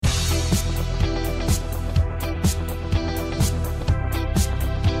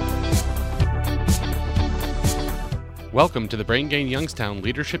Welcome to the Brain Gain Youngstown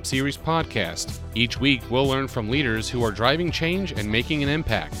Leadership Series podcast. Each week, we'll learn from leaders who are driving change and making an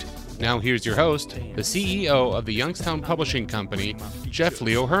impact. Now here's your host, the CEO of the Youngstown Publishing Company, Jeff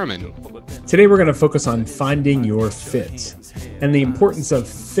Leo Herman. Today we're going to focus on finding your fit and the importance of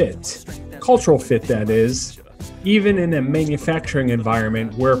fit, cultural fit that is, even in a manufacturing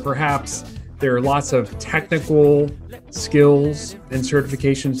environment where perhaps there are lots of technical skills and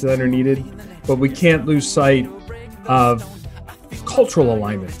certifications that are needed, but we can't lose sight of cultural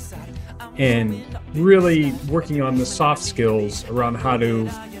alignment and really working on the soft skills around how to,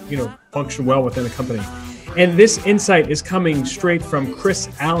 function well within a company. And this insight is coming straight from Chris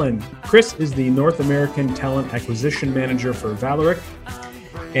Allen. Chris is the North American Talent Acquisition Manager for Vallourec,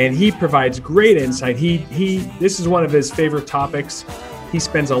 and he provides great insight. This is one of his favorite topics. He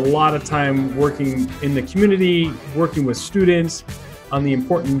spends a lot of time working in the community, working with students on the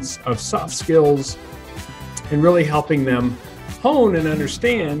importance of soft skills and really helping them hone and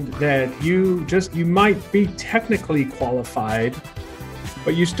understand that you might be technically qualified,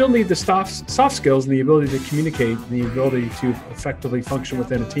 but you still need the soft skills and the ability to communicate and the ability to effectively function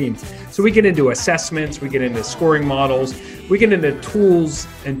within a team. So we get into assessments, we get into scoring models, we get into tools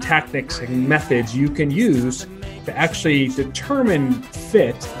and tactics and methods you can use to actually determine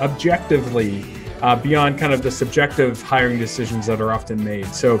fit objectively beyond kind of the subjective hiring decisions that are often made.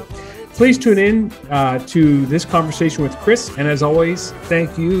 So please tune in to this conversation with Chris. And as always,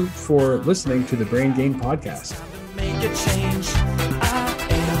 thank you for listening to the Brain Gain podcast. Make a change.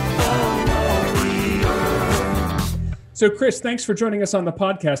 So Chris, thanks for joining us on the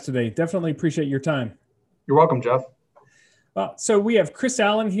podcast today. Definitely appreciate your time. You're welcome, Jeff. So we have Chris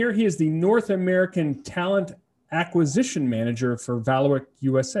Allen here. He is the North American Talent Acquisition Manager for Vallourec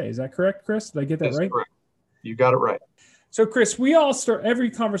USA. Is that correct, Chris? Did I get that right? Correct. You got it right. So Chris, we all start, every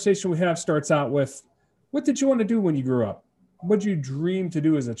conversation we have starts out with, what did you want to do when you grew up? What did you dream to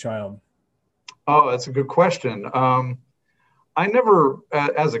do as a child? Oh, that's a good question.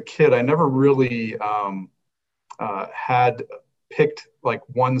 As a kid, I never really had picked like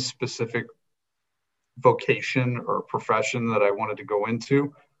one specific vocation or profession that I wanted to go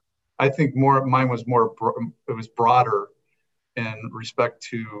into. I think mine was broader in respect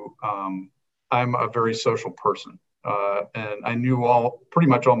to, I'm a very social person. And I knew pretty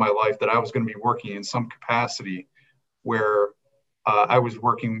much all my life that I was going to be working in some capacity where I was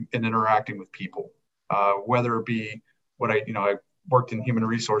working and interacting with people, whether it be I worked in human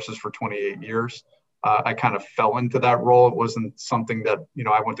resources for 28 years. I kind of fell into that role. It wasn't something that,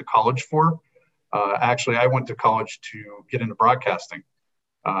 I went to college for. Actually, I went to college to get into broadcasting,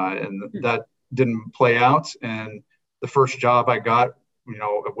 and that didn't play out. And the first job I got,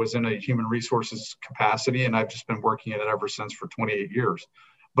 it was in a human resources capacity, and I've just been working in it ever since for 28 years.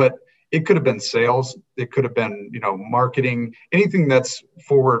 But it could have been sales. It could have been, marketing, anything that's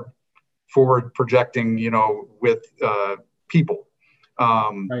forward projecting, with people.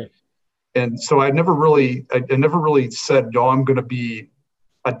 Right. And so I never really said, I'm going to be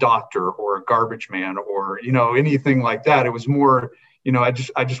a doctor or a garbage man or, anything like that. It was more, I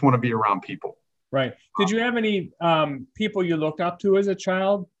just want to be around people. Right. Did you have any people you looked up to as a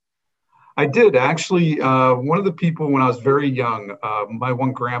child? I did. Actually, one of the people when I was very young, my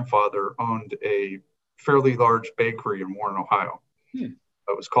one grandfather owned a fairly large bakery in Warren, Ohio. It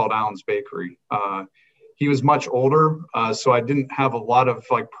was called Allen's Bakery. He was much older, so I didn't have a lot of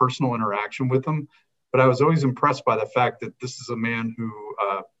personal interaction with him, but I was always impressed by the fact that this is a man who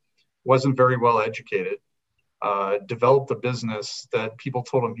wasn't very well educated, developed a business that people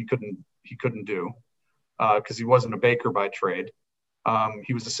told him he couldn't do because he wasn't a baker by trade.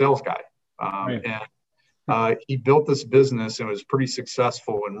 He was a sales guy. And he built this business and was pretty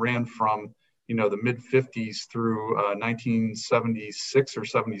successful and ran from, the mid 50s through 1976 or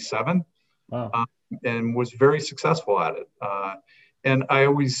 77. Wow. And was very successful at it. And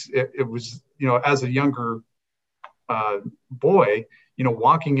it was, as a younger boy,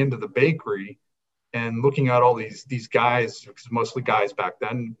 walking into the bakery and looking at all these guys, because mostly guys back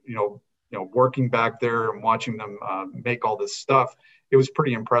then, working back there and watching them make all this stuff, it was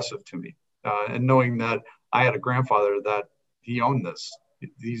pretty impressive to me. And knowing that I had a grandfather that he owned this,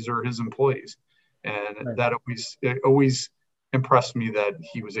 these are his employees. And right. That always impressed me that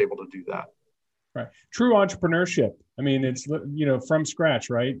he was able to do that. Right. True entrepreneurship. I mean, it's, from scratch,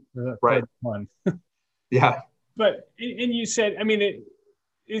 right? Right. Fun. Yeah. But, and you said, I mean,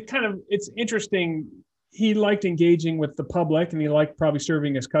 it's interesting. He liked engaging with the public and he liked probably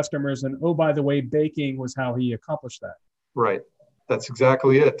serving his customers. And oh, by the way, baking was how he accomplished that. Right. That's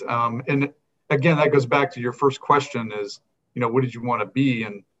exactly it. And again, that goes back to your first question is, what did you want to be?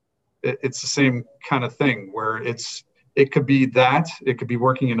 And it's the same kind of thing where it's It could be that. It could be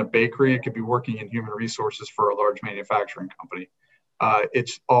working in a bakery. It could be working in human resources for a large manufacturing company.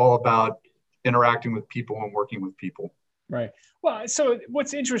 It's all about interacting with people and working with people. Right. Well, so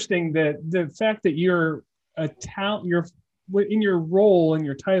what's interesting, that the fact that you're a talent, you're in your role and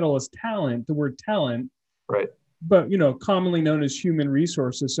your title as talent, the word talent, right? But commonly known as human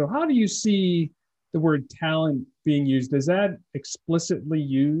resources. So how do you see the word talent being used? Is that explicitly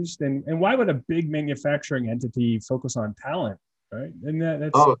used? And why would a big manufacturing entity focus on talent, right?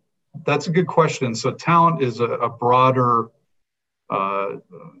 And that's a good question. So talent is a broader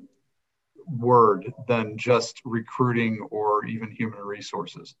word than just recruiting or even human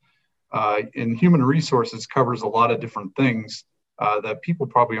resources. And human resources covers a lot of different things that people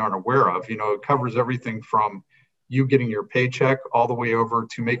probably aren't aware of. It covers everything from you getting your paycheck all the way over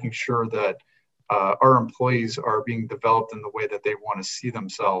to making sure that our employees are being developed in the way that they want to see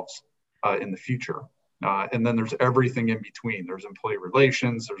themselves in the future. And then there's everything in between. There's employee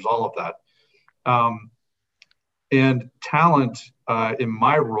relations, there's all of that. And talent in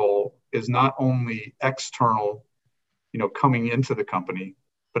my role is not only external, coming into the company,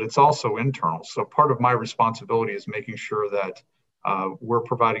 but it's also internal. So part of my responsibility is making sure that we're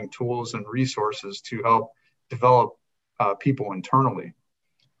providing tools and resources to help develop people internally.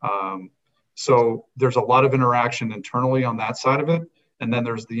 So there's a lot of interaction internally on that side of it. And then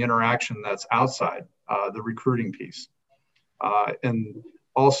there's the interaction that's outside, the recruiting piece. And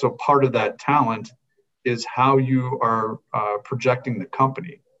also part of that talent is how you are projecting the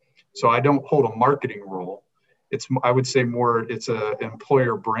company. So I don't hold a marketing role. I would say more, it's an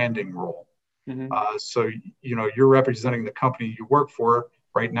employer branding role. Mm-hmm. So, you're representing the company you work for.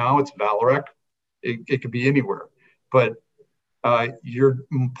 Right now, it's Vallourec. It could be anywhere. But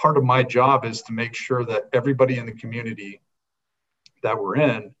part of my job is to make sure that everybody in the community that we're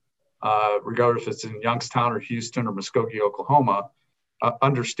in, regardless if it's in Youngstown or Houston or Muskogee, Oklahoma,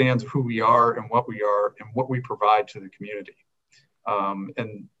 understands who we are and what we provide to the community.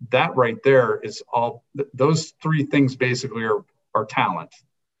 And that right there is all, those three things basically are talent.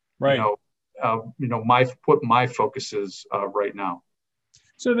 Right. What my focus is right now.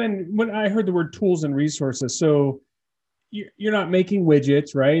 So then when I heard the word tools and resources, so you're not making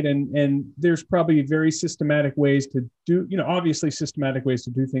widgets, right? And there's probably very systematic ways to do, obviously systematic ways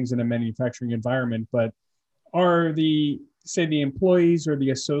to do things in a manufacturing environment, but are the employees or the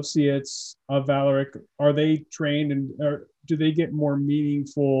associates of Vallourec, are they trained or do they get more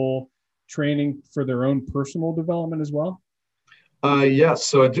meaningful training for their own personal development as well? Yes.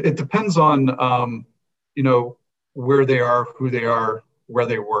 So it depends on, where they are, who they are, where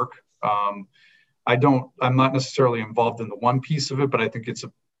they work. I'm not necessarily involved in the one piece of it, but I think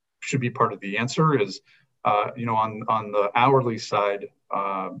should be part of the answer is, on the hourly side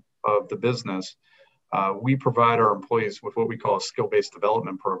of the business, we provide our employees with what we call a skill-based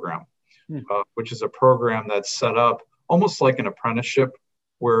development program, which is a program that's set up almost like an apprenticeship,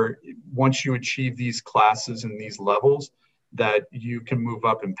 where once you achieve these classes and these levels, that you can move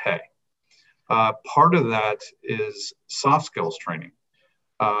up in pay. Part of that is soft skills training.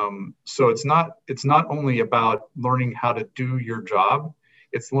 So it's not only about learning how to do your job,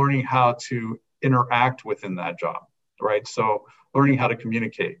 it's learning how to interact within that job, right? So learning how to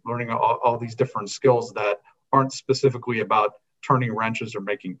communicate, learning all these different skills that aren't specifically about turning wrenches or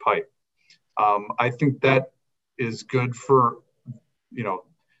making pipe. I think that is good for,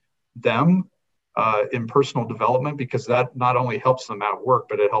 them in personal development, because that not only helps them at work,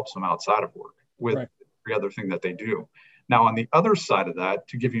 but it helps them outside of work with right. Every other thing that they do. Now, on the other side of that,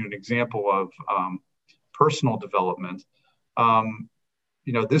 to give you an example of personal development,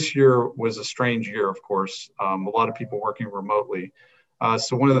 this year was a strange year, of course, a lot of people working remotely.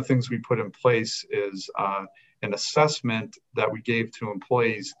 So one of the things we put in place is an assessment that we gave to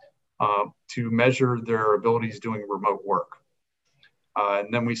employees to measure their abilities doing remote work.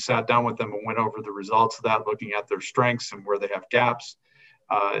 And then we sat down with them and went over the results of that, looking at their strengths and where they have gaps,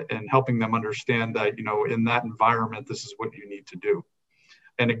 and helping them understand that, in that environment, this is what you need to do.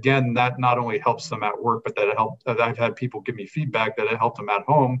 And again, that not only helps them at work, but I've had people give me feedback that it helped them at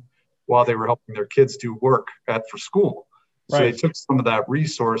home while they were helping their kids do work for school. So right. They took some of that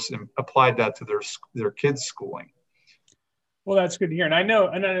resource and applied that to their kids' schooling. Well, that's good to hear. And I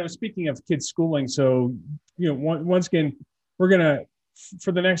know, speaking of kids' schooling, so, once again, we're going to,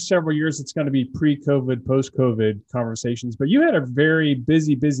 for the next several years, it's going to be pre-COVID, post-COVID conversations, but you had a very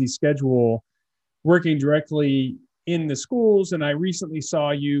busy schedule working directly in the schools. And I recently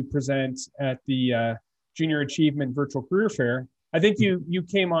saw you present at the Junior Achievement Virtual Career Fair. I think you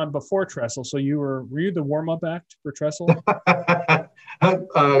came on before Trestle. So were you the warm-up act for Trestle? I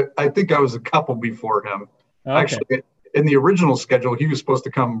think I was a couple before him. Okay. Actually, in the original schedule, he was supposed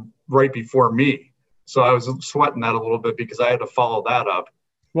to come right before me. So I was sweating that a little bit because I had to follow that up.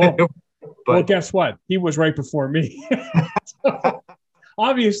 Well, well, guess what? He was right before me. So,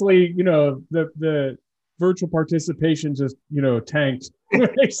 obviously, the virtual participation just, tanked when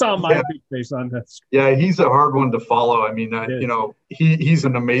they saw my big face on this. Yeah, he's a hard one to follow. I mean, he's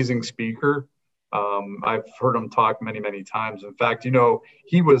an amazing speaker. I've heard him talk many, many times. In fact,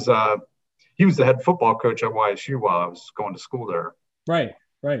 he was the head football coach at YSU while I was going to school there. Right.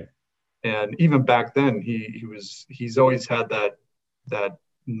 And even back then, he's always had that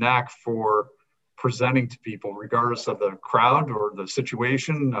knack for presenting to people, regardless of the crowd or the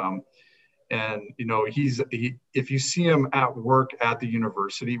situation. And if you see him at work at the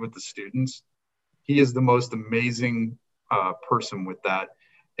university with the students, he is the most amazing person with that.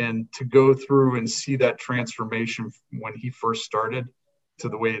 And to go through and see that transformation when he first started to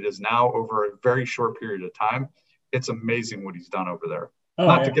the way it is now over a very short period of time, it's amazing what he's done over there.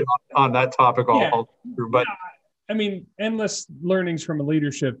 Not to get on that topic all through, but I mean, endless learnings from a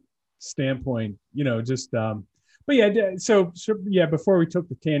leadership standpoint, but yeah, so before we took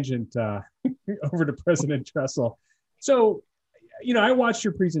the tangent over to President Tressel. So, I watched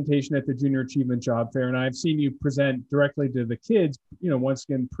your presentation at the Junior Achievement Job Fair, and I've seen you present directly to the kids, once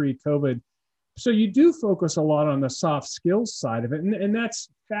again, pre-COVID. So you do focus a lot on the soft skills side of it. And that's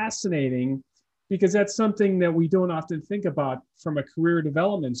fascinating because that's something that we don't often think about from a career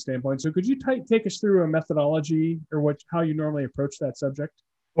development standpoint. So could you take us through a methodology or how you normally approach that subject?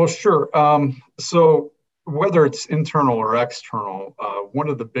 Well, sure. So whether it's internal or external, one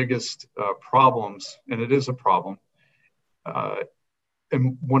of the biggest problems, and it is a problem,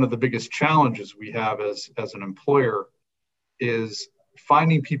 and one of the biggest challenges we have as an employer is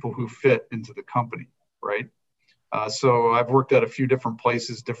finding people who fit into the company, right? So I've worked at a few different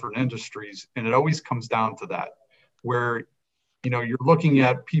places, different industries, and it always comes down to that, where you're looking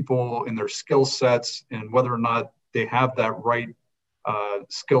at people and their skill sets and whether or not they have that right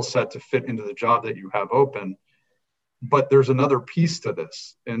skill set to fit into the job that you have open. But there's another piece to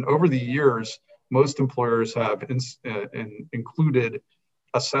this. And over the years, most employers have included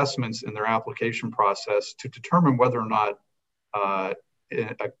assessments in their application process to determine whether or not a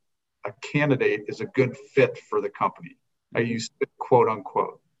candidate is a good fit for the company. I use quote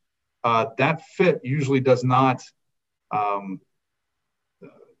unquote. That fit usually does not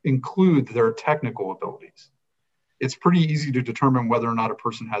include their technical abilities. It's pretty easy to determine whether or not a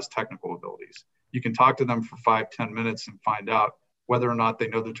person has technical abilities. You can talk to them for 5-10 minutes and find out whether or not they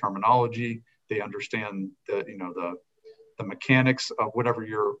know the terminology, they understand the mechanics of whatever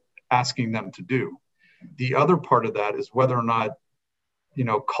you're asking them to do. The other part of that is whether or not,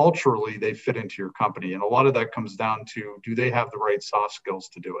 culturally they fit into your company. And a lot of that comes down to, do they have the right soft skills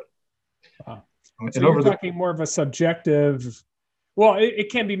to do it? Wow. So you're talking more of a subjective, well, it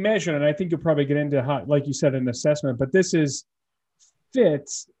can be measured, and I think you'll probably get into how, like you said, an assessment, but this is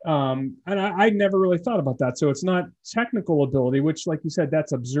fits. And I never really thought about that. So it's not technical ability, which, like you said,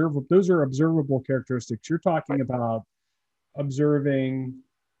 that's observable. Those are observable characteristics. You're talking about observing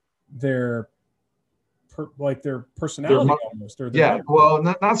their personality almost. Well,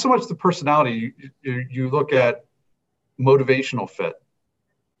 not so much the personality. You look at motivational fit.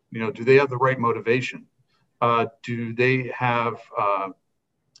 Do they have the right motivation? Do they have?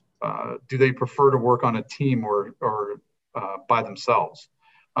 Do they prefer to work on a team or by themselves?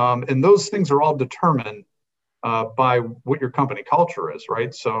 And those things are all determined by what your company culture is,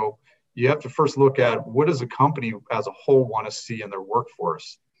 right? So you have to first look at what does a company as a whole want to see in their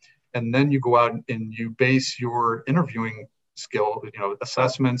workforce, and then you go out and you base your interviewing skill,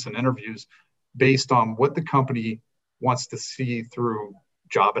 assessments and interviews based on what the company wants to see through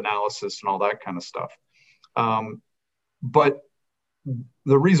job analysis and all that kind of stuff. But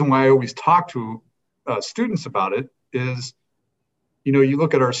the reason why I always talk to students about it is, you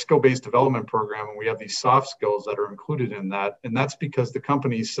look at our skill-based development program and we have these soft skills that are included in that. And that's because the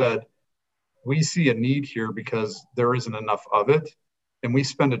company said, we see a need here because there isn't enough of it. And we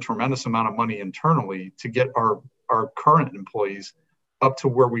spend a tremendous amount of money internally to get our current employees up to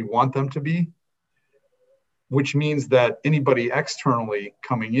where we want them to be, which means that anybody externally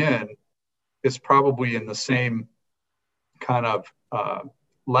coming in is probably in the same kind of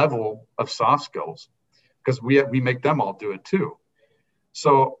level of soft skills, because we make them all do it too.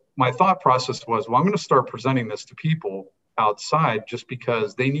 So my thought process was, well, I'm going to start presenting this to people outside just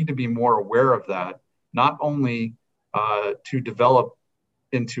because they need to be more aware of that, not only to develop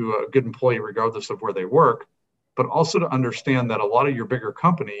into a good employee regardless of where they work, but also to understand that a lot of your bigger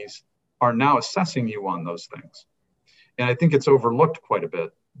companies are now assessing you on those things. And I think it's overlooked quite a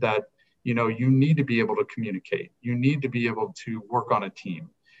bit that, You need to be able to communicate. You need to be able to work on a team.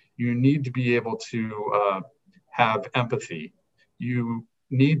 You need to be able to have empathy. You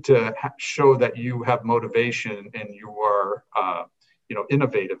need to show that you have motivation and you are,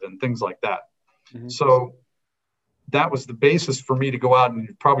 innovative and things like that. Mm-hmm. So that was the basis for me to go out, and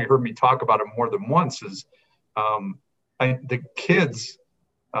you've probably heard me talk about it more than once, is the kids,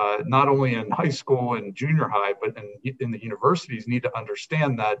 not only in high school and junior high, but in the universities, need to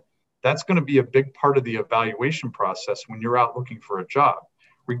understand that that's going to be a big part of the evaluation process when you're out looking for a job,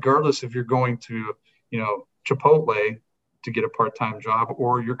 regardless if you're going to, Chipotle to get a part-time job,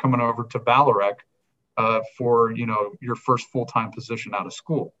 or you're coming over to Valorec for, your first full-time position out of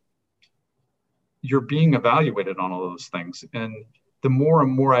school. You're being evaluated on all those things. And the more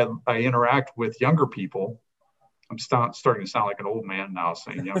and more I interact with younger people, I'm starting to sound like an old man now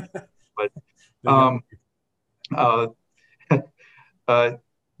saying young, but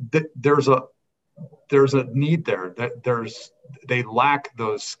there's a need there, that they lack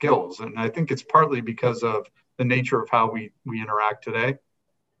those skills. And I think it's partly because of the nature of how we interact today.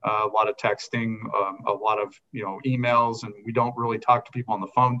 A lot of texting, a lot of, emails, and we don't really talk to people on the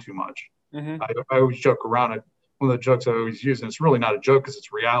phone too much. Mm-hmm. I always joke around it. One of the jokes I always use, and it's really not a joke because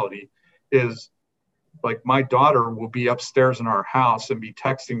it's reality, is like my daughter will be upstairs in our house and be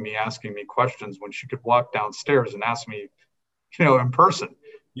texting me, asking me questions when she could walk downstairs and ask me, in person.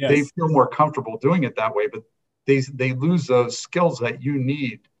 Yes. They feel more comfortable doing it that way, but they lose those skills that you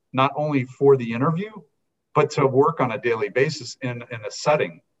need, not only for the interview, but to work on a daily basis in a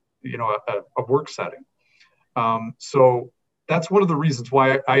setting, a work setting. So that's one of the reasons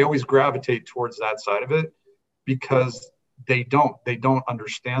why I always gravitate towards that side of it, because they don't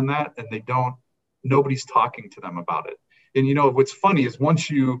understand that, and nobody's talking to them about it. And what's funny is once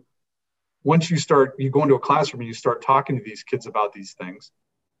you go into a classroom and you start talking to these kids about these things,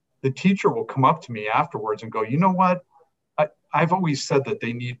 the teacher will come up to me afterwards and go, you know what? I've always said that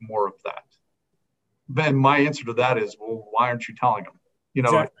they need more of that. Then my answer to that is, well, why aren't you telling them?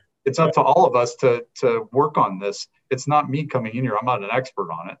 Exactly. It's up to all of us to work on this. It's not me coming in here. I'm not an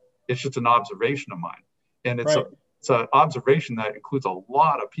expert on it. It's just an observation of mine. And it's an observation that includes a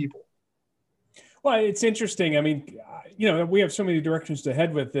lot of people. Well, it's interesting. I mean, we have so many directions to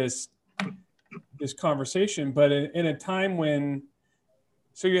head with this conversation, but in a time when,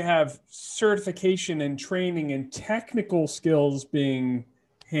 so you have certification and training and technical skills being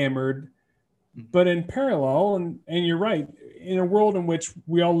hammered, but in parallel, and you're right, in a world in which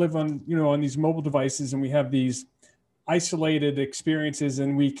we all live on these mobile devices, and we have these isolated experiences,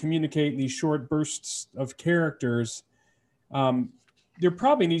 and we communicate in these short bursts of characters, there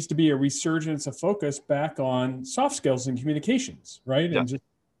probably needs to be a resurgence of focus back on soft skills and communications, right? Yeah. And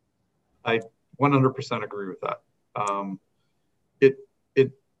I 100% agree with that.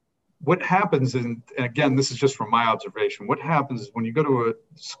 What happens, and again, this is just from my observation, what happens is when you go to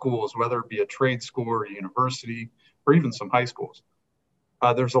schools, whether it be a trade school or a university, or even some high schools,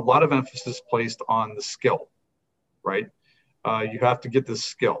 there's a lot of emphasis placed on the skill, right? You have to get this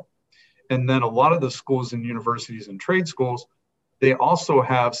skill. And then a lot of the schools and universities and trade schools, they also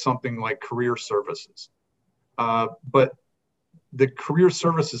have something like career services. But the career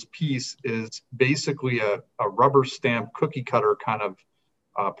services piece is basically a rubber stamp cookie cutter kind of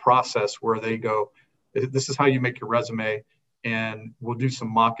process where they go, this is how you make your resume, and we'll do some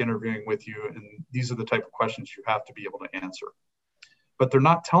mock interviewing with you, and these are the type of questions you have to be able to answer. But they're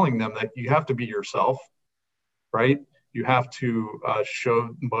not telling them that you have to be yourself, right? You have to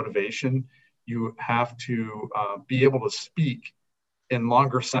show motivation. You have to be able to speak in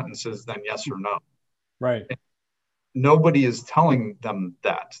longer sentences than yes or no. Right. And nobody is telling them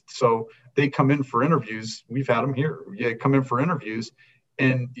that. So they come in for interviews. We've had them here. You come in for interviews,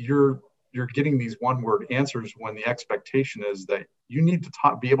 and you're getting these one-word answers when the expectation is that you need to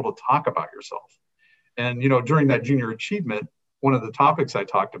be able to talk about yourself. And during that junior achievement, one of the topics I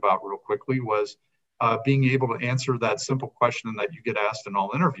talked about real quickly was being able to answer that simple question that you get asked in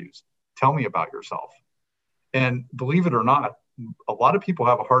all interviews. Tell me about yourself. And believe it or not, a lot of people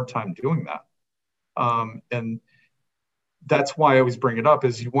have a hard time doing that. And that's why I always bring it up,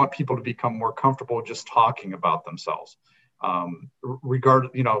 is you want people to become more comfortable just talking about themselves, regarding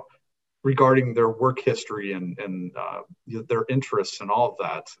their work history and their interests and all of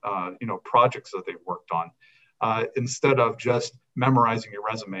that, projects that they've worked on, instead of just memorizing your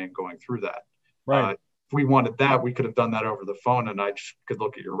resume and going through that. Right. If we wanted that, we could have done that over the phone, and I just could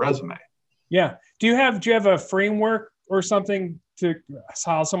look at your resume. Yeah. Do you have a framework or something to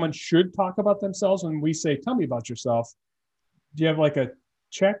how someone should talk about themselves when we say, tell me about yourself? Do you have like a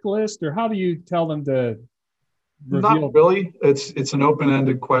checklist, or how do you tell them to reveal? Not really. It's an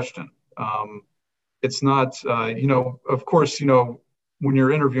open-ended question. It's not, of course, when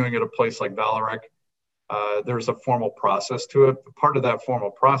you're interviewing at a place like Valorec, there's a formal process to it. But part of that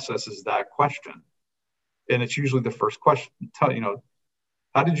formal process is that question. And it's usually the first question, how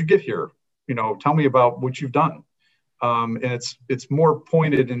did you get here? Tell me about what you've done. And it's more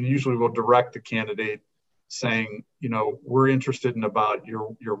pointed, and usually will direct the candidate saying, we're interested in about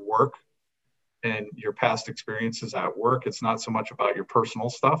your work and your past experiences at work. It's not so much about your personal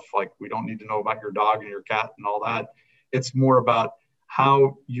stuff. Like, we don't need to know about your dog and your cat and all that. It's more about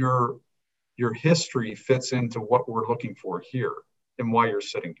how your history fits into what we're looking for here and why you're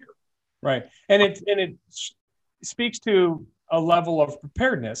sitting here. Right. And it speaks to a level of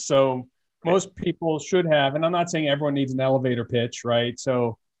preparedness. So most people should have, and I'm not saying everyone needs an elevator pitch, right?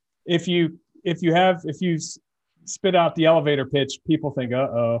 So if you spit out the elevator pitch, people think,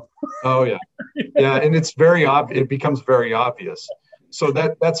 uh-oh. Oh yeah. Yeah. And it's very obvious. It becomes very obvious. So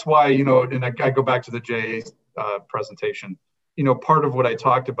that's why, and I go back to the JA presentation, part of what I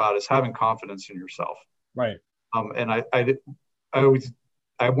talked about is having confidence in yourself. Right. And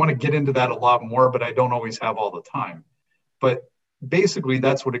I want to get into that a lot more, but I don't always have all the time. But basically,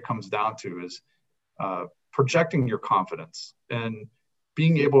 that's what it comes down to, is projecting your confidence and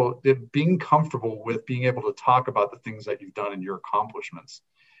being comfortable with being able to talk about the things that you've done and your accomplishments.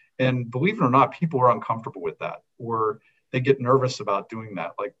 And believe it or not, people are uncomfortable with that, or they get nervous about doing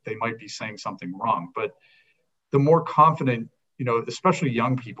that. Like, they might be saying something wrong. But the more confident, especially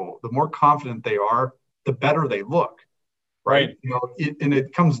young people, the more confident they are, the better they look. Right. And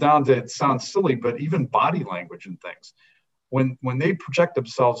it comes down to, it sounds silly, but even body language and things. When they project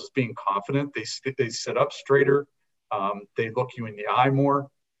themselves as being confident, they sit up straighter. They look you in the eye more.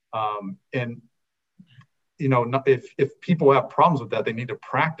 And if people have problems with that, they need to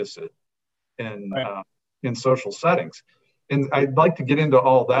practice it in social settings. And I'd like to get into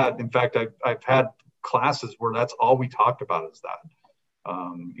all that. In fact, I've had classes where that's all we talked about, is that,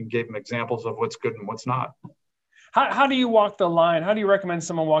 and gave them examples of what's good and what's not. How do you walk the line? How do you recommend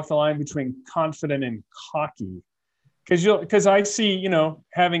someone walk the line between confident and cocky? Because I see,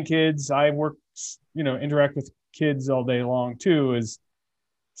 having kids, I work, interact with kids all day long too, is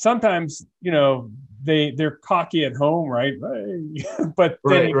sometimes, they're cocky at home, right? But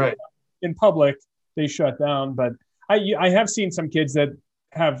then in public, they shut down. But I have seen some kids that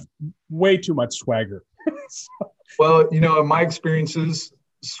have way too much swagger. Well, in my experiences,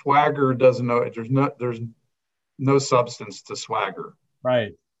 swagger doesn't know, there's no substance to swagger.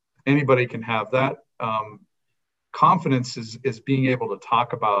 Right. Anybody can have that. Confidence is being able to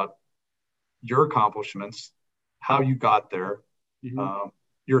talk about your accomplishments, how you got there,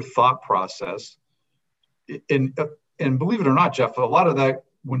 your thought process. And believe it or not, Jeff, a lot of that,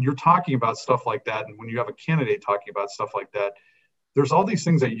 when you're talking about stuff like that, and when you have a candidate talking about stuff like that, there's all these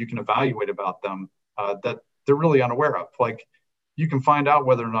things that you can evaluate about them that they're really unaware of. Like, you can find out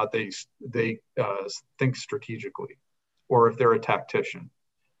whether or not they think strategically, or if they're a tactician.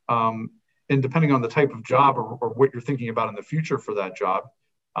 And depending on the type of job or what you're thinking about in the future for that job,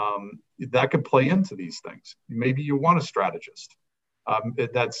 that could play into these things. Maybe you want a strategist.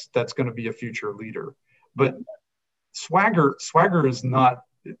 That's going to be a future leader. But swagger is not,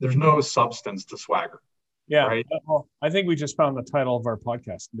 there's no substance to swagger. Yeah. Right? Well, I think we just found the title of our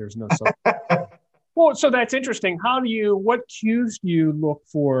podcast. There's no substance. Well, so that's interesting. What cues do you look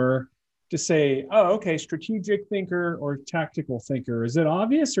for to say, oh, okay, strategic thinker or tactical thinker? Is it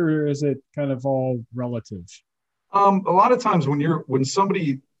obvious, or is it kind of all relative? A lot of times when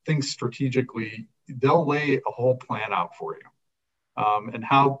somebody thinks strategically, they'll lay a whole plan out for you, and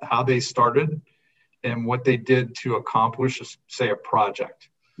how they started and what they did to accomplish, say, a project.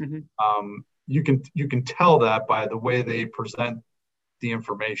 Mm-hmm. You can tell that by the way they present the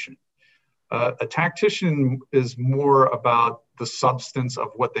information. A tactician is more about the substance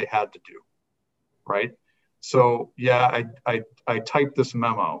of what they had to do, right? So yeah, I typed this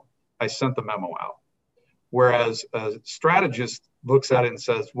memo, I sent the memo out. Whereas a strategist looks at it and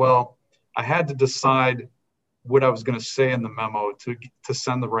says, well, I had to decide what I was going to say in the memo to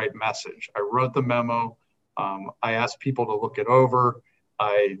send the right message. I wrote the memo. I asked people to look it over.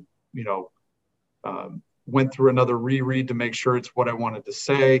 I, went through another reread to make sure it's what I wanted to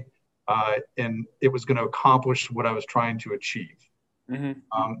say. And it was going to accomplish what I was trying to achieve.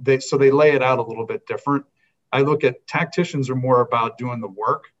 Mm-hmm. So they lay it out a little bit different. I look at tacticians are more about doing the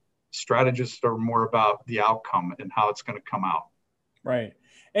work. Strategists are more about the outcome and how it's going to come out. Right.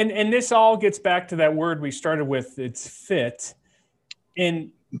 And this all gets back to that word we started with, it's fit.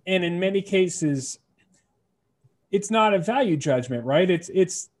 And in many cases, it's not a value judgment, right?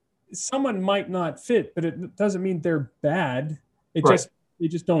 It's someone might not fit, but it doesn't mean they're bad. It right. just they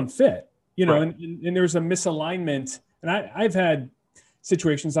just don't fit, Right. and there's a misalignment. And I've had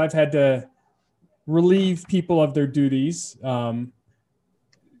situations I've had to relieve people of their duties. And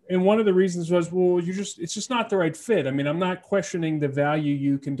one of the reasons was, well, it's just not the right fit. I mean, I'm not questioning the value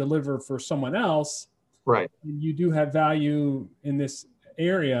you can deliver for someone else. Right. You do have value in this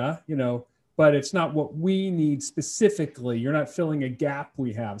area, but it's not what we need specifically. You're not filling a gap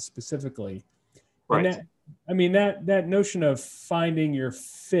we have specifically. Right. And that notion of finding your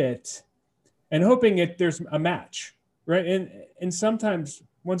fit and hoping there's a match, right? And sometimes,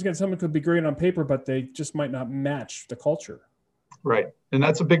 once again, someone could be great on paper, but they just might not match the culture. Right. And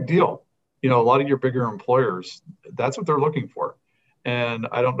that's a big deal. A lot of your bigger employers, that's what they're looking for. And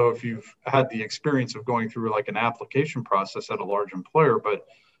I don't know if you've had the experience of going through like an application process at a large employer, but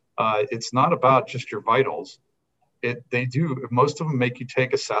it's not about just your vitals. Most of them make you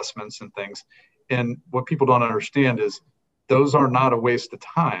take assessments and things. And what people don't understand is those are not a waste of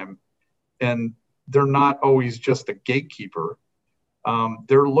time. And they're not always just a gatekeeper.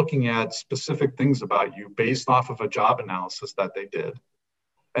 They're looking at specific things about you based off of a job analysis that they did.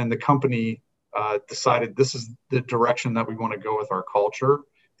 And the company decided this is the direction that we want to go with our culture.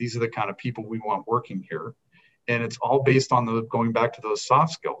 These are the kind of people we want working here. And it's all based on going back to those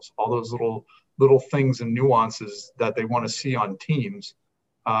soft skills, all those little things and nuances that they want to see on teams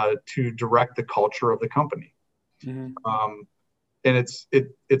to direct the culture of the company. Mm-hmm. And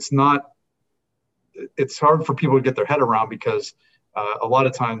it's hard for people to get their head around because a lot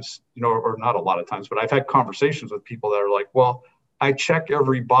of times, or not a lot of times, but I've had conversations with people that are like, well, I check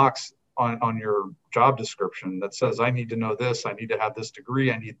every box on your job description that says I need to know this, I need to have this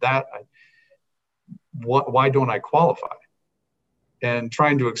degree, I need that. Why don't I qualify? And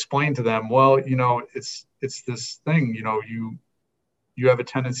trying to explain to them, well, it's this thing, you have a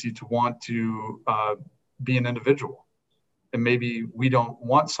tendency to want to be an individual. And maybe we don't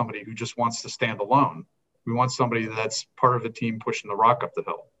want somebody who just wants to stand alone. We want somebody that's part of a team pushing the rock up the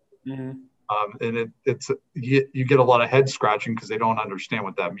hill. Mm-hmm. And you get a lot of head scratching because they don't understand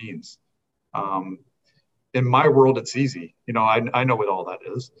what that means. In my world, it's easy. I know what all that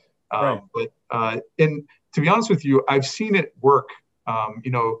is. Right. But to be honest with you, I've seen it work.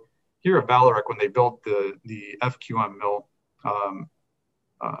 Here at Vallourec, when they built the FQM mill,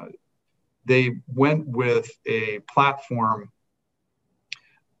 they went with a platform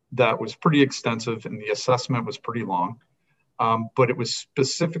that was pretty extensive and the assessment was pretty long, but it was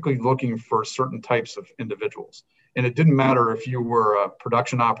specifically looking for certain types of individuals. And it didn't matter if you were a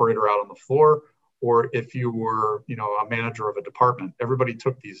production operator out on the floor or if you were, a manager of a department. Everybody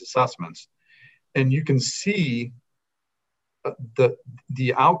took these assessments, and you can see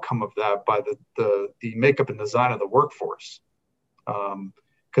the outcome of that by the makeup and design of the workforce.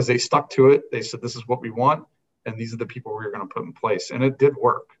 Because they stuck to it. They said, this is what we want, and these are the people we're going to put in place. And it did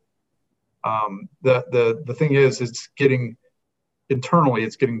work. The thing is, it's getting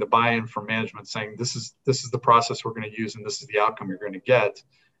the buy-in from management saying, this is the process we're going to use, and this is the outcome you're going to get,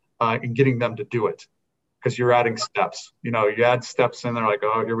 and getting them to do it. Because you're adding steps. You add steps in, they're like,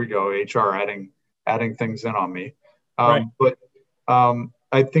 oh, here we go, HR adding things in on me. Right. But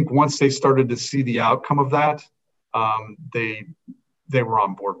I think once they started to see the outcome of that, they were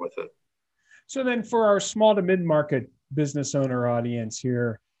on board with it. So then for our small to mid-market business owner audience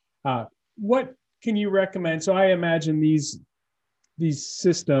here, what can you recommend? So I imagine these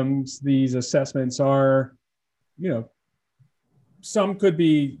systems, these assessments are, some could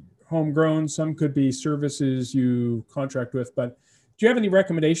be homegrown, some could be services you contract with, but do you have any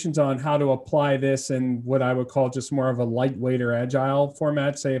recommendations on how to apply this in what I would call just more of a lightweight or agile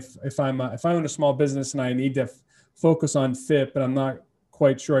format? Say if I own a small business and I need to focus on fit, but I'm not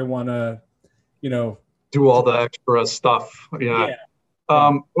quite sure I want to, do all the extra stuff. Yeah.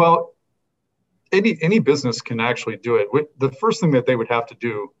 Well, any business can actually do it. The first thing that they would have to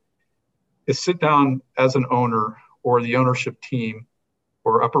do is sit down as an owner or the ownership team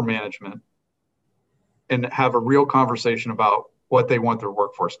or upper management and have a real conversation about what they want their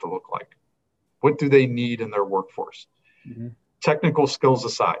workforce to look like. What do they need in their workforce? Mm-hmm. Technical skills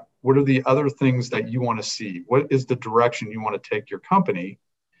aside, what are the other things that you want to see? What is the direction you want to take your company?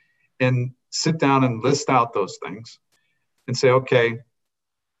 And sit down and list out those things and say, okay,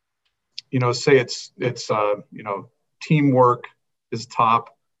 say it's teamwork is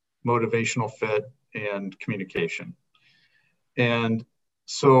top, motivational fit, and communication. And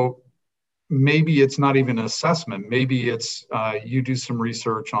so maybe it's not even an assessment. Maybe it's you do some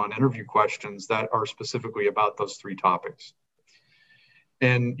research on interview questions that are specifically about those three topics.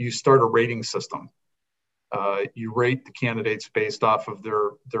 And you start a rating system. You rate the candidates based off of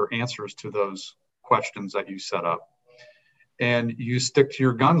their answers to those questions that you set up. and you stick to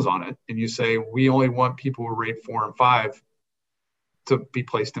your guns on it, and you say, we only want people who rate 4 and 5 to be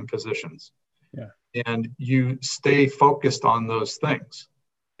placed in positions. Yeah. And you stay focused on those things,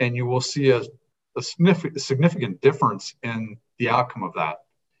 and you will see a significant difference in the outcome of that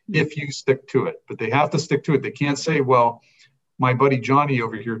if you stick to it. But they have to stick to it. They can't say, well, my buddy Johnny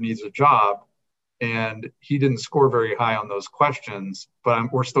over here needs a job, and he didn't score very high on those questions,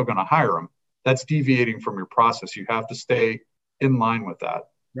 but we're still going to hire him. That's deviating from your process. You have to stay in line with that.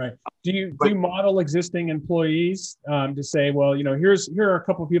 Right. Do you model existing employees to say, well, you know, here are a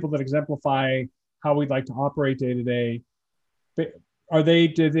couple of people that exemplify how we'd like to operate day to day?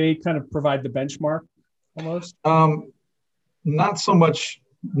 Do they kind of provide the benchmark almost? Not so much,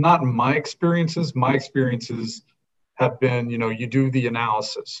 not in my experiences. My experiences have been, you know, you do the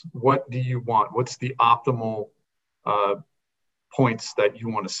analysis. What do you want? What's the optimal points that you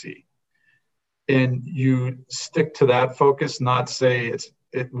want to see? And you stick to that focus, not say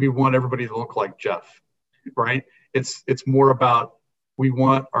we want everybody to look like Jeff, right? It's more about, we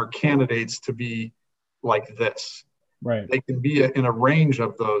want our candidates to be like this. Right. They can be in a range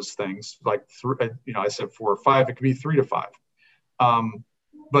of those things, like I said 4 or 5. It could be 3 to 5,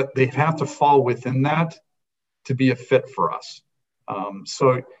 but they have to fall within that to be a fit for us.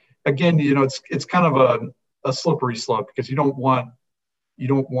 So again, you know, it's kind of a slippery slope, because you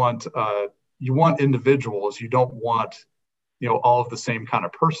want individuals. You don't want, you know, all of the same kind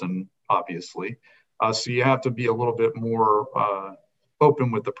of person, obviously. So you have to be a little bit more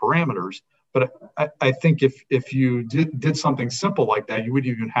open with the parameters. But I think if you did something simple like that, you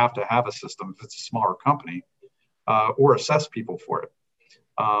wouldn't even have to have a system if it's a smaller company, or assess people for it.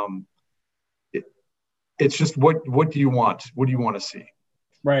 It's just what do you want? What do you want to see?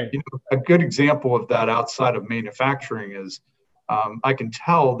 Right. You know, a good example of that outside of manufacturing is, I can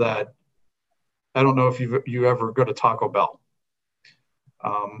tell that, I don't know if you ever go to Taco Bell,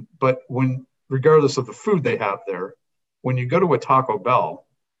 but regardless of the food they have there, when you go to a Taco Bell,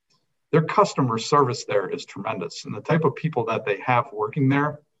 their customer service there is tremendous. And the type of people that they have working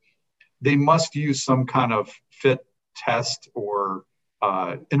there, they must use some kind of fit test or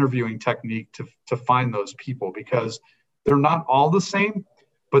interviewing technique to find those people, because they're not all the same,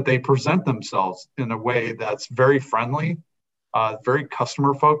 but they present themselves in a way that's very friendly, very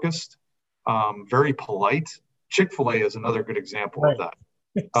customer focused, very polite. Chick-fil-A is another good example of that.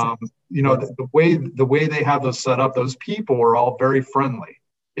 You know, the way they have those set up, those people are all very friendly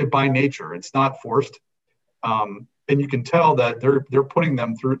by nature. It's not forced, and you can tell that they're putting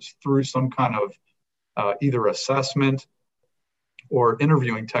them through some kind of either assessment or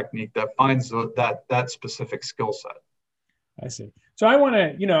interviewing technique that finds that specific skill set. I see. So I want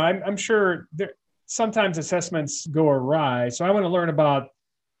to, you know, I'm sure sometimes assessments go awry. So I want to learn about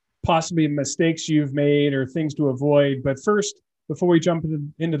possibly mistakes you've made or things to avoid. But first, before we jump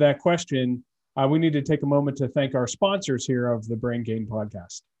into that question, we need to take a moment to thank our sponsors here of the Brain Gain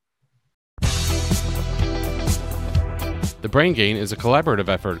podcast. The Brain Gain is a collaborative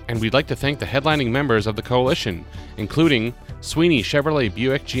effort, and we'd like to thank the headlining members of the coalition, including Sweeney Chevrolet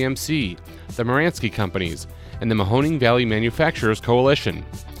Buick GMC, the Moransky Companies, and the Mahoning Valley Manufacturers Coalition.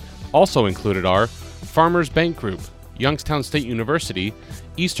 Also included are Farmers Bank Group, Youngstown State University,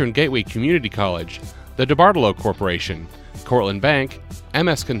 Eastern Gateway Community College, the DeBartolo Corporation, Cortland Bank,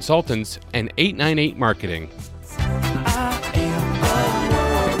 MS Consultants, and 898 Marketing.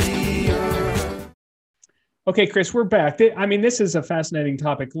 Okay, Chris, we're back. I mean, this is a fascinating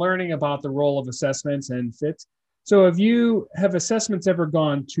topic, learning about the role of assessments and fits. So have assessments ever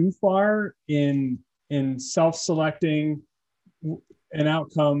gone too far in self-selecting an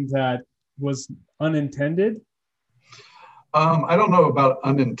outcome that was unintended? I don't know about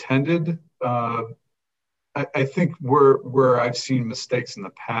unintended. I think where I've seen mistakes in the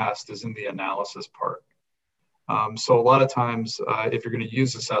past is in the analysis part. So a lot of times, if you're going to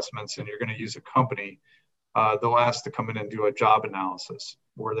use assessments and you're going to use a company, they'll ask to come in and do a job analysis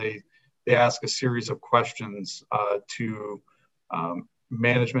where they ask a series of questions to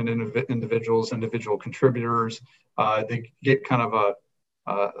management individuals, individual contributors. They get kind of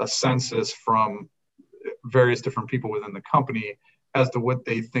a census from various different people within the company as to what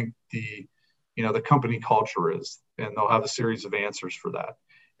they think the company culture is, and they'll have a series of answers for that.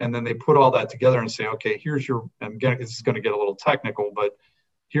 And then they put all that together and say, okay, this is going to get a little technical, but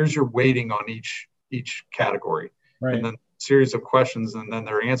here's your weighting on each category. Right. And then a series of questions, and then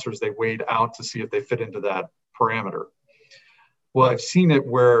their answers they weighed out to see if they fit into that parameter. Well, I've seen it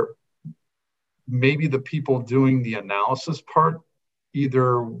where maybe the people doing the analysis part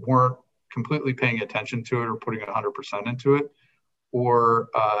either weren't completely paying attention to it or putting 100% into it, or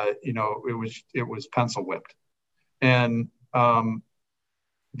it was pencil whipped. And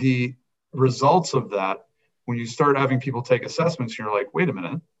the results of that, when you start having people take assessments, you're like, wait a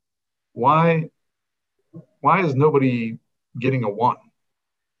minute, why is nobody getting a 1?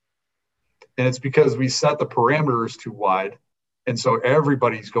 And it's because we set the parameters too wide. And so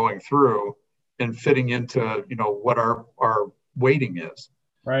everybody's going through and fitting into, what our weighting is.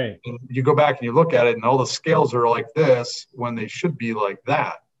 Right. And you go back and you look at it and all the scales are like this when they should be like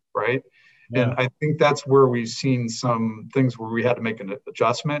that. Right. Yeah. And I think that's where we've seen some things where we had to make an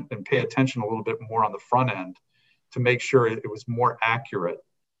adjustment and pay attention a little bit more on the front end to make sure it was more accurate.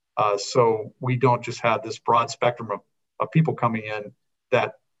 So we don't just have this broad spectrum of people coming in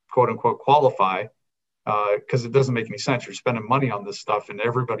that quote unquote qualify, because it doesn't make any sense. You're spending money on this stuff and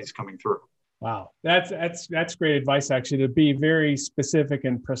everybody's coming through. Wow. That's great advice, actually, to be very specific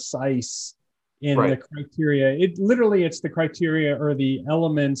and precise in the criteria. It's the criteria or the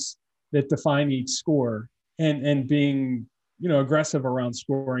elements that define each score, and being, aggressive around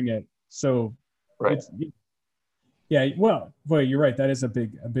scoring it. So well, boy, you're right. That is a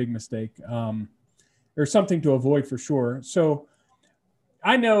big mistake, or something to avoid for sure. So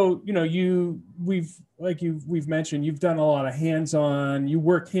I know, we've mentioned, you've done a lot of hands-on, you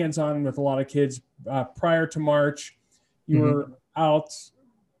work hands-on with a lot of kids. Prior to March, you were out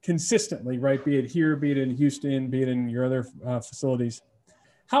consistently, right? Be it here, be it in Houston, be it in your other facilities.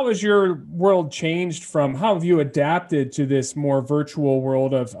 How has your world changed how have you adapted to this more virtual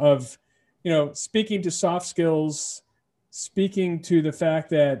world of speaking to soft skills, speaking to the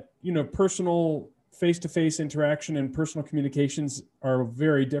fact that, personal face-to-face interaction and personal communications are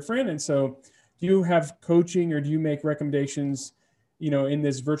very different. And so do you have coaching, or do you make recommendations, in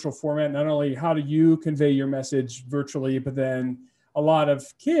this virtual format? Not only how do you convey your message virtually, but then a lot of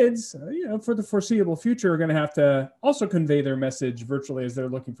kids, for the foreseeable future, are going to have to also convey their message virtually as they're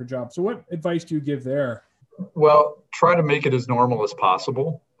looking for jobs. So what advice do you give there? Well, try to make it as normal as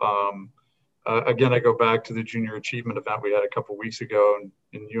possible. Again, I go back to the junior achievement event we had a couple of weeks ago,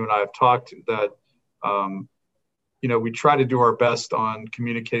 and you and I have talked that, we try to do our best on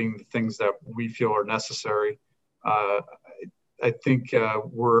communicating the things that we feel are necessary. I think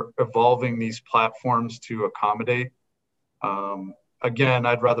we're evolving these platforms to accommodate. Again,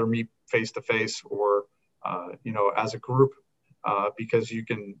 I'd rather meet face to face or, as a group, because you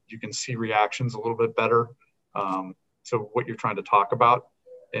can see reactions a little bit better to what you're trying to talk about,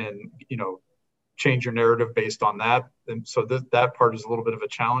 and change your narrative based on that. And so that part is a little bit of a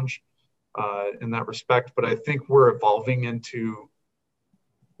challenge in that respect. But I think we're evolving into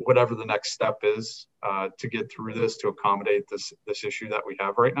whatever the next step is to get through this, to accommodate this issue that we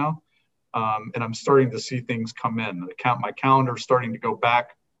have right now. And I'm starting to see things come in. My calendar is starting to go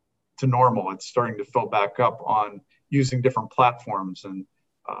back to normal. It's starting to fill back up on using different platforms. And,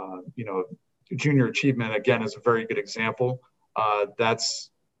 junior achievement, again, is a very good example.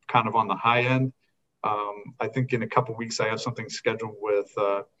 That's kind of on the high end. I think in a couple of weeks, I have something scheduled with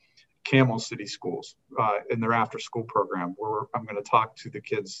Camel City Schools in their after school program, where I'm going to talk to the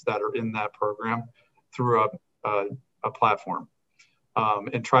kids that are in that program through a platform.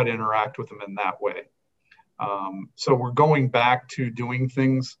 And try to interact with them in that way. So we're going back to doing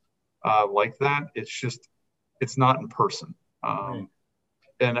things like that. It's not in person.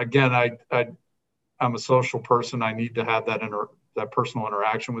 And again, I'm a social person. I need to have that personal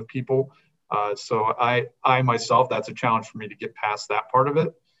interaction with people. So I myself, that's a challenge for me to get past that part of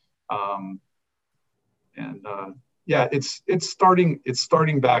it. It's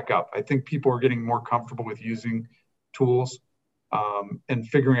starting back up. I think people are getting more comfortable with using tools. And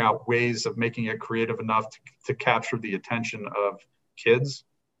figuring out ways of making it creative enough to capture the attention of kids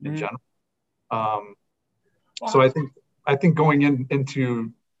in general. Wow. So I think going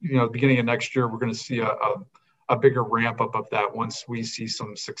into the beginning of next year, we're going to see a bigger ramp up of that once we see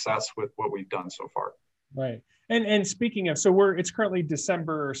some success with what we've done so far. Right. And speaking of, it's currently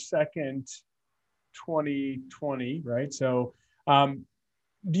December 2nd, 2020, right? So,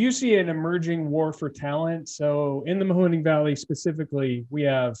 do you see an emerging war for talent? So in the Mahoning Valley specifically, we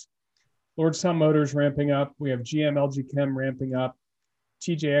have Lordstown Motors ramping up. We have GM LG Chem ramping up.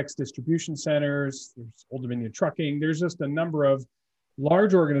 TJX distribution centers. There's Old Dominion Trucking. There's just a number of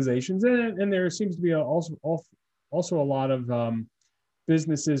large organizations, and there seems to be also a lot of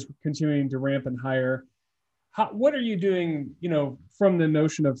businesses continuing to ramp and hire. What are you doing, from the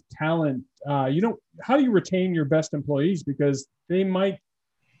notion of talent? How do you retain your best employees? Because they might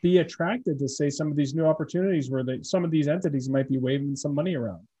be attracted to, say, some of these new opportunities where some of these entities might be waving some money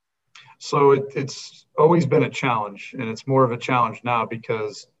around. So it's always been a challenge, and it's more of a challenge now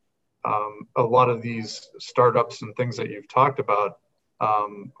because a lot of these startups and things that you've talked about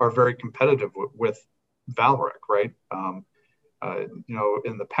are very competitive with Vallourec, right?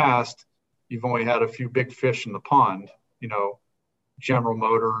 In the past, you've only had a few big fish in the pond, General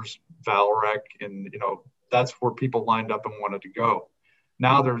Motors, Valrec, and, that's where people lined up and wanted to go.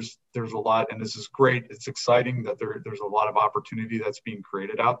 Now there's a lot, and this is great. It's exciting that there's a lot of opportunity that's being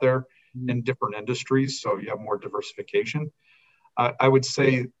created out there in different industries. So you have more diversification. I would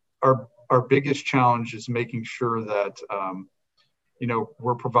say our biggest challenge is making sure that,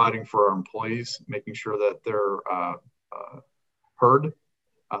 we're providing for our employees, making sure that they're heard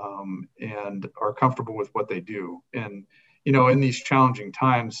and are comfortable with what they do. And, in these challenging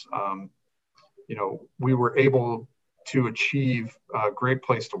times, we were able to achieve a great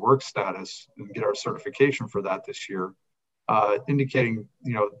place to work status and get our certification for that this year, indicating,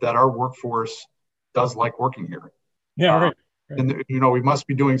 that our workforce does like working here. Yeah, right. And, we must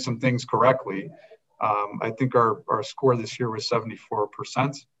be doing some things correctly. I think our score this year was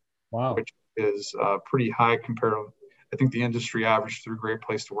 74%, wow, which is pretty high compared to, I think the industry average through Great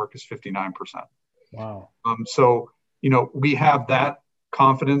Place to Work is 59%. Wow. So, we have that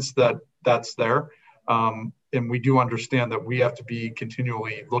confidence that that's there. And we do understand that we have to be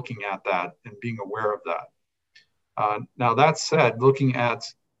continually looking at that and being aware of that. Now, that said, looking at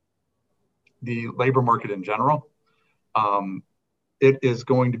the labor market in general, it is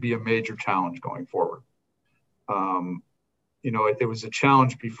going to be a major challenge going forward. It was a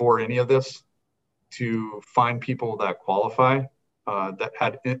challenge before any of this to find people that qualify, that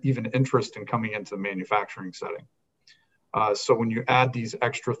had even interest in coming into the manufacturing setting. So when you add these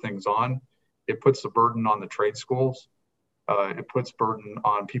extra things on, it puts the burden on the trade schools. It puts burden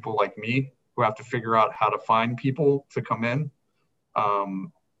on people like me who have to figure out how to find people to come in.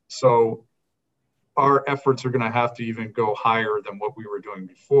 So our efforts are going to have to even go higher than what we were doing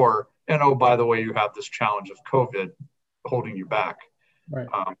before. And oh, by the way, you have this challenge of COVID holding you back. Right.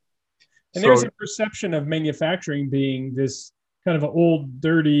 And there's a perception of manufacturing being this kind of an old,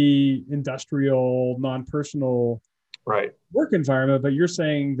 dirty, industrial, non-personal work environment. But you're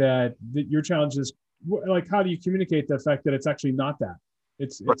saying that your challenge is, like, how do you communicate the fact that it's actually not that?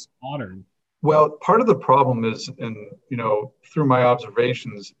 It's modern. Well, part of the problem is, and, through my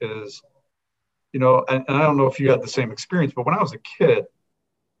observations is, and I don't know if you had the same experience, but when I was a kid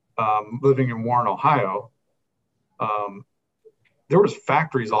living in Warren, Ohio, there was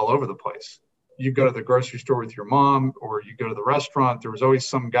factories all over the place. You go to the grocery store with your mom, or you go to the restaurant, there was always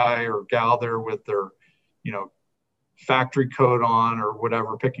some guy or gal there with their, factory coat on or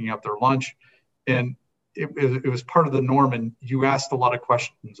whatever, picking up their lunch. And it was part of the norm. And you asked a lot of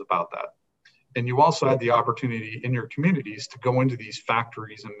questions about that. And you also had the opportunity in your communities to go into these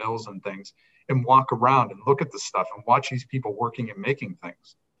factories and mills and things and walk around and look at the stuff and watch these people working and making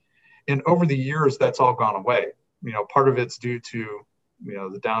things. And over the years, that's all gone away. Part of it's due to,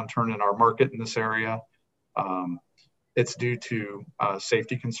 the downturn in our market in this area. It's due to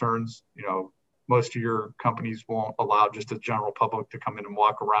safety concerns. Most of your companies won't allow just the general public to come in and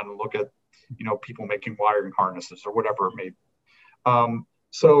walk around and look at, people making wiring harnesses or whatever it may be.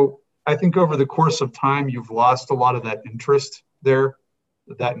 So I think over the course of time, you've lost a lot of that interest there,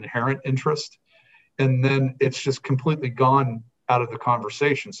 that inherent interest. And then it's just completely gone out of the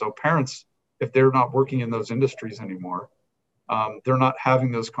conversation. So parents, if they're not working in those industries anymore, they're not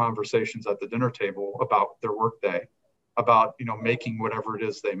having those conversations at the dinner table about their workday, about, making whatever it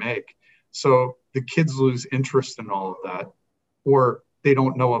is they make. So the kids lose interest in all of that, or they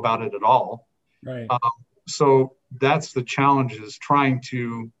don't know about it at all. Right. So that's the challenge, is trying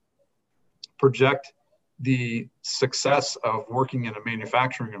to project the success of working in a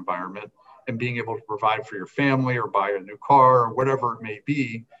manufacturing environment and being able to provide for your family or buy a new car or whatever it may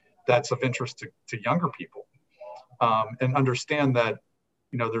be that's of interest to younger people. And understand that,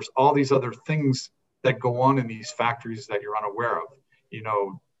 there's all these other things that go on in these factories that you're unaware of.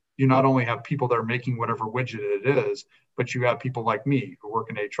 You not only have people that are making whatever widget it is, but you have people like me who work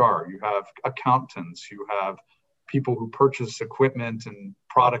in HR. You have accountants, you have people who purchase equipment and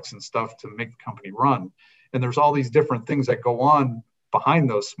products and stuff to make the company run. And there's all these different things that go on behind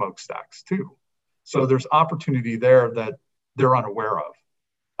those smokestacks too. So there's opportunity there that they're unaware of.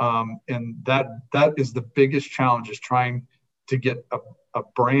 And that is the biggest challenge, is trying to get a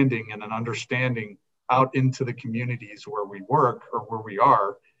branding and an understanding out into the communities where we work or where we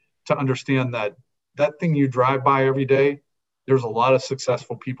are, to understand that thing you drive by every day, there's a lot of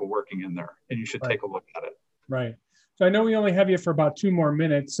successful people working in there, and you should take a look at it. Right. So I know we only have you for about 2 more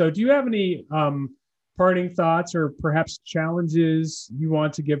minutes. So do you have any parting thoughts or perhaps challenges you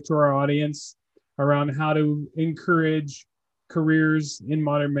want to give to our audience around how to encourage careers in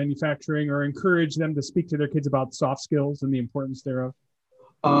modern manufacturing, or encourage them to speak to their kids about soft skills and the importance thereof?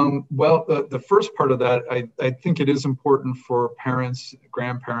 Well, the first part of that, I think it is important for parents,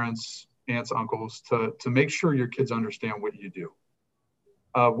 grandparents, aunts, uncles to make sure your kids understand what you do.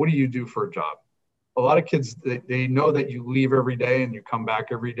 What do you do for a job? A lot of kids, they know that you leave every day and you come back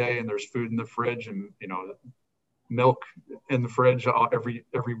every day and there's food in the fridge and, milk in the fridge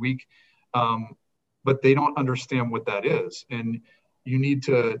every week. But they don't understand what that is. And you need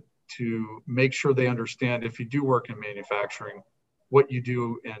to make sure they understand, if you do work in manufacturing, what you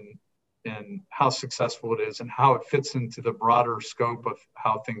do and how successful it is and how it fits into the broader scope of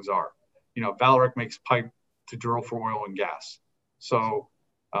how things are. Vallourec makes pipe to drill for oil and gas. So,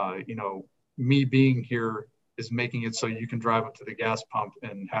 me being here is making it so you can drive up to the gas pump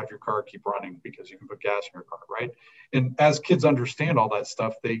and have your car keep running because you can put gas in your car, right? And as kids understand all that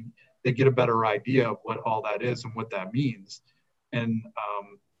stuff, they get a better idea of what all that is and what that means. And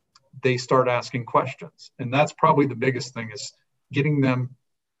they start asking questions. And that's probably the biggest thing, is getting them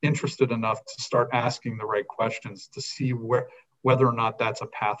interested enough to start asking the right questions to see whether or not that's a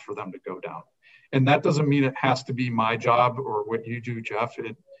path for them to go down. And that doesn't mean it has to be my job or what you do, Jeff.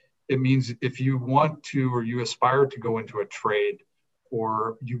 It means if you want to, or you aspire to go into a trade,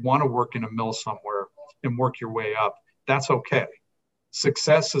 or you want to work in a mill somewhere and work your way up, that's okay.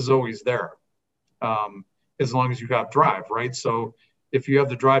 Success is always there, as long as you have drive, right? So if you have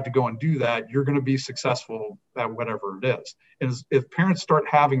the drive to go and do that, you're going to be successful at whatever it is. And if parents start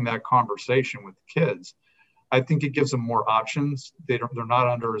having that conversation with kids, I think it gives them more options. They're not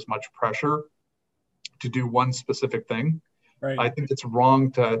under as much pressure to do one specific thing. Right. I think it's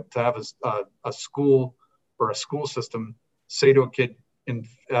wrong to have a school or a school system say to a kid in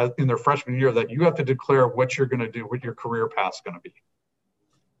their freshman year that you have to declare what you're going to do, what your career path's going to be,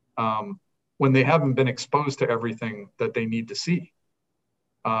 when they haven't been exposed to everything that they need to see.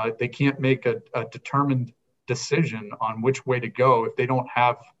 They can't make a determined decision on which way to go if they don't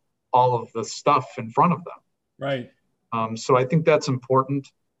have all of the stuff in front of them. Right. So I think that's important.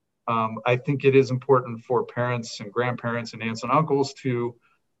 I think it is important for parents and grandparents and aunts and uncles to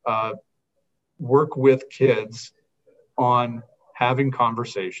work with kids on having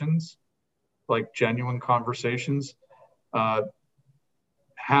conversations, like genuine conversations,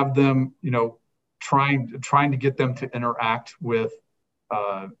 have them, trying to get them to interact with,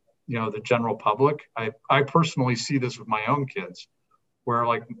 the general public. I personally see this with my own kids, where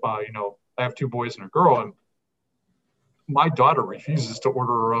I have 2 boys and a girl, and my daughter refuses to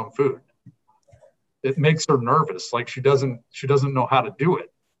order her own food. It makes her nervous. Like she doesn't know how to do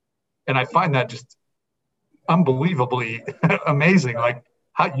it. And I find that just unbelievably amazing. Like,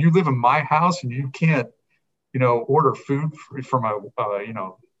 how you live in my house and you can't, order food from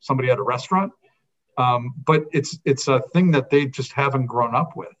somebody at a restaurant. But it's a thing that they just haven't grown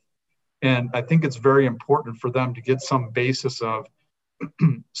up with. And I think it's very important for them to get some basis of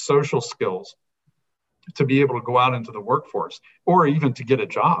social skills to be able to go out into the workforce, or even to get a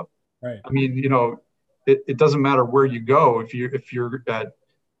job. Right. I mean, it doesn't matter where you go. If you're at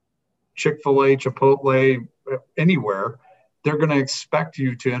Chick-fil-A, Chipotle, anywhere, they're going to expect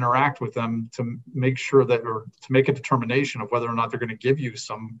you to interact with them to make sure that, or to make a determination of whether or not they're going to give you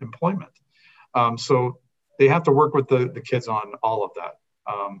some employment. So they have to work with the kids on all of that.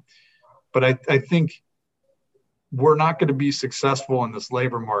 But I think we're not going to be successful in this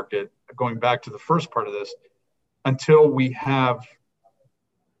labor market, going back to the first part of this, until we have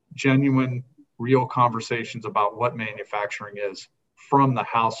genuine, real conversations about what manufacturing is from the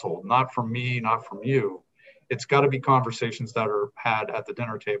household, not from me, not from you. It's got to be conversations that are had at the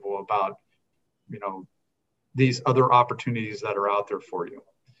dinner table about, these other opportunities that are out there for you.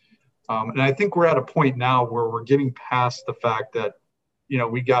 And I think we're at a point now where we're getting past the fact that,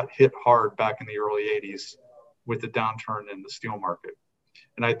 we got hit hard back in the early 80s with the downturn in the steel market.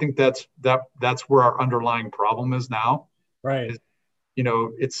 And I think that's where our underlying problem is now. Right.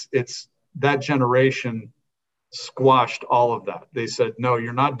 It's that generation squashed all of that. They said, no,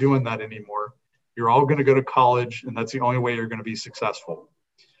 you're not doing that anymore. You're all going to go to college, and that's the only way you're going to be successful.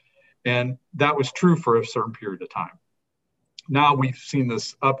 And that was true for a certain period of time. Now we've seen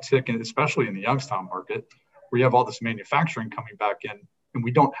this uptick, and especially in the Youngstown market, where you have all this manufacturing coming back in, and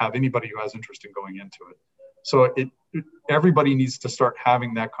we don't have anybody who has interest in going into it. So everybody needs to start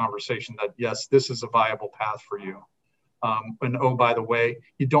having that conversation that, yes, this is a viable path for you. And oh, by the way,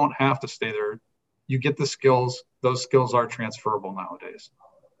 you don't have to stay there. You get the skills. Those skills are transferable nowadays.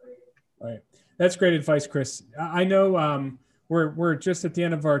 Right. That's great advice, Chris. I know we're just at the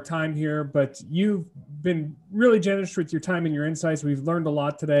end of our time here, but you've been really generous with your time and your insights. We've learned a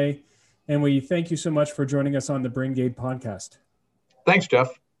lot today, and we thank you so much for joining us on the Bringade podcast. Thanks, Jeff.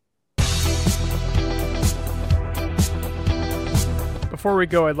 before we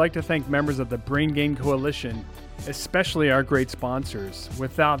go, I'd like to thank members of the Brain Gain Coalition, especially our great sponsors.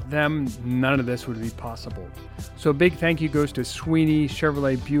 Without them, none of this would be possible. So a big thank you goes to Sweeney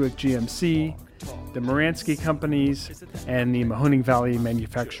Chevrolet Buick GMC, the Moransky Companies, and the Mahoning Valley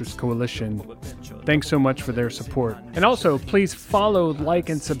Manufacturers Coalition. Thanks so much for their support. And also, please follow, like,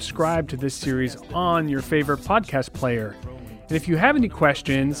 and subscribe to this series on your favorite podcast player. And if you have any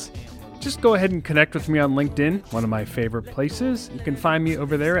questions, just go ahead and connect with me on LinkedIn, one of my favorite places. You can find me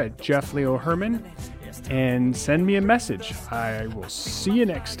over there at Jeff Leo Herman, and send me a message. I will see you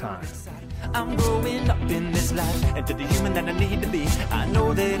next time. I'm growing up in this life, and to the human that I need to be, I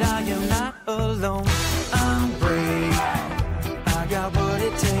know that I am not alone. I'm brave, I got what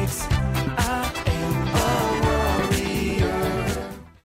it takes.